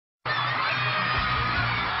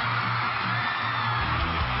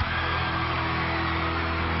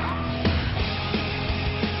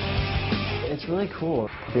really cool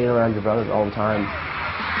being around your brothers all the time.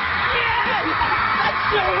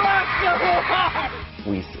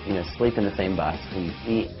 We sleep in the same bus, we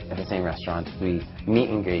eat at the same restaurant, we meet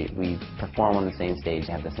and greet, we perform on the same stage,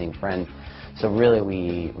 have the same friends. So really,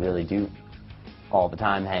 we really do all the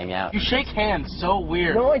time hang out. You shake hands so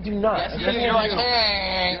weird. No, I do not. Yes, you're like,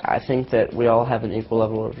 hey. I think that we all have an equal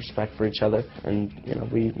level of respect for each other, and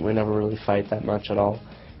we never really fight that much at all.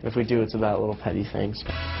 If we do, it's about little petty things.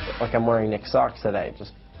 Like I'm wearing Nick's socks today,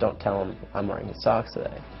 just don't tell him I'm wearing his socks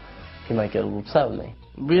today. He might get a little upset with me.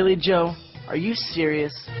 Really, Joe? Are you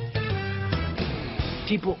serious?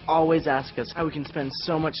 People always ask us how we can spend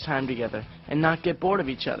so much time together and not get bored of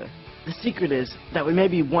each other. The secret is that we may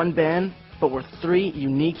be one band, but we're three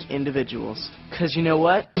unique individuals. 'Cause you know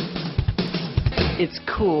what? It's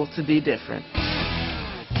cool to be different.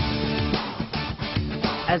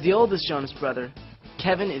 As the oldest Jonas brother,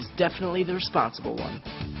 Kevin is definitely the responsible one.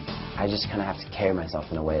 I just kind of have to carry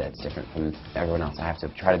myself in a way that's different from everyone else. I have to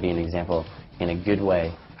try to be an example in a good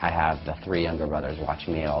way. I have the three younger brothers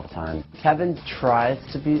watching me all the time. Kevin tries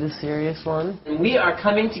to be the serious one. And we are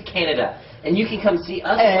coming to Canada, and you can come see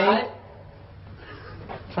us live.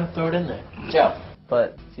 Try to throw it in there. Joe.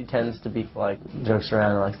 But he tends to be like, jokes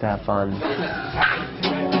around and likes to have fun.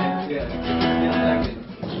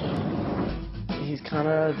 He's kind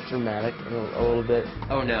of dramatic a little bit.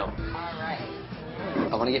 Oh no.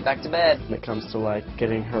 I want to get back to bed. When it comes to like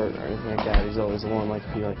getting hurt or anything like that, he's always the one like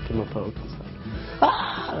if you like give him a poke. It's like,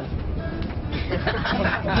 ah!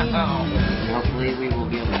 Hopefully we will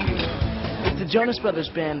be able to do it. If the Jonas Brothers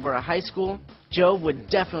band were a high school, Joe would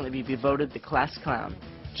definitely be voted the class clown.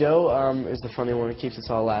 Joe is the funny one who keeps us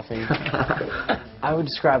all laughing. I would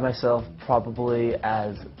describe myself probably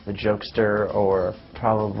as the jokester, or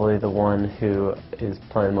probably the one who is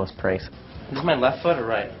playing the most pranks. Is this my left foot or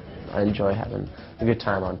right? I enjoy having a good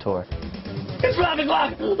time on tour. It's 5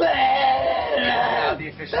 o'clock! The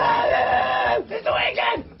official. It's the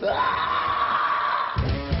weekend!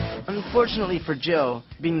 Unfortunately for Joe,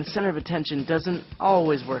 being the center of attention doesn't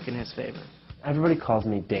always work in his favor. Everybody calls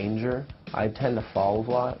me Danger. I tend to fall a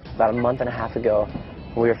lot. About a month and a half ago,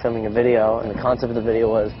 we were filming a video, and the concept of the video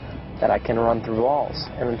was that I can run through walls.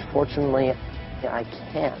 And unfortunately, I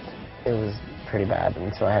can't. It was pretty bad,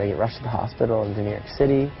 and so I had to get rushed to the hospital into New York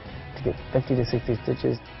City to get 50 to 60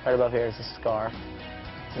 stitches. Right above here is a scar.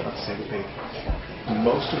 The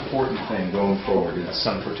most important thing going forward is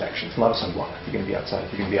sun protection. A lot of sunblock. If you're going to be outside,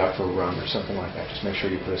 if you're going to be out for a run or something like that, just make sure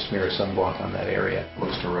you put a smear of sunblock on that area.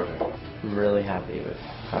 Looks terrific. I'm really happy with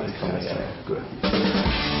how it's coming together. Good.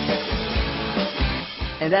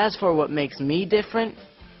 And as for what makes me different,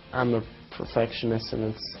 I'm a perfectionist,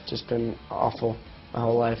 and it's just been awful my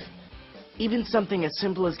whole life. even something as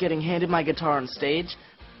simple as getting handed my guitar on stage,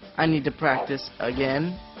 I need to practice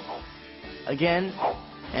again, again,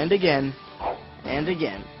 and again, and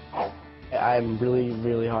again. I'm really,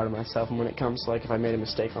 really hard on myself, and when it comes to, like, if I made a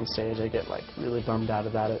mistake on stage, I get, like, really bummed out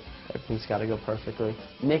about it. Everything's got to go perfectly.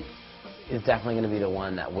 Nick is definitely going to be the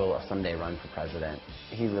one that will someday run for president.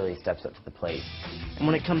 He really steps up to the plate. And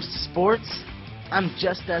when it comes to sports, I'm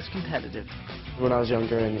just as competitive. When I was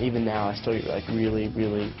younger, and even now, I still get, like, really,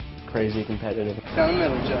 really crazy competitive. Down the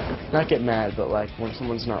middle, Joe. Not get mad, but, like, when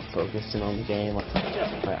someone's not focused in on the game, like,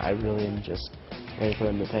 I really am just ready for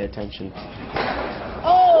them to pay attention.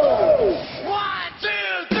 Oh! 1, 2,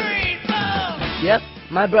 3, 4! Yep,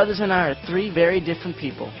 my brothers and I are three very different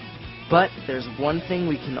people. But there's one thing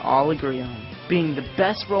we can all agree on: being the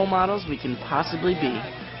best role models we can possibly be.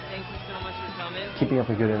 Thank you so much for coming. Keeping up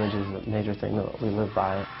a good image is a major thing that we live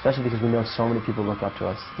by, especially because we know so many people look up to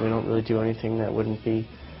us. We don't really do anything that wouldn't be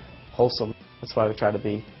wholesome. That's why we try to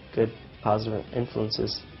be good, positive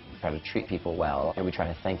influences. We try to treat people well, and we try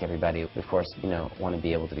to thank everybody. We, of course, want to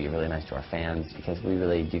be able to be really nice to our fans because we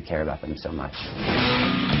really do care about them so much.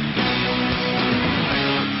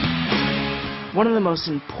 One of the most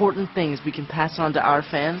important things we can pass on to our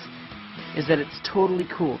fans is that it's totally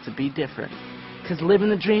cool to be different. Because living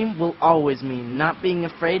the dream will always mean not being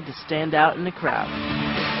afraid to stand out in the crowd.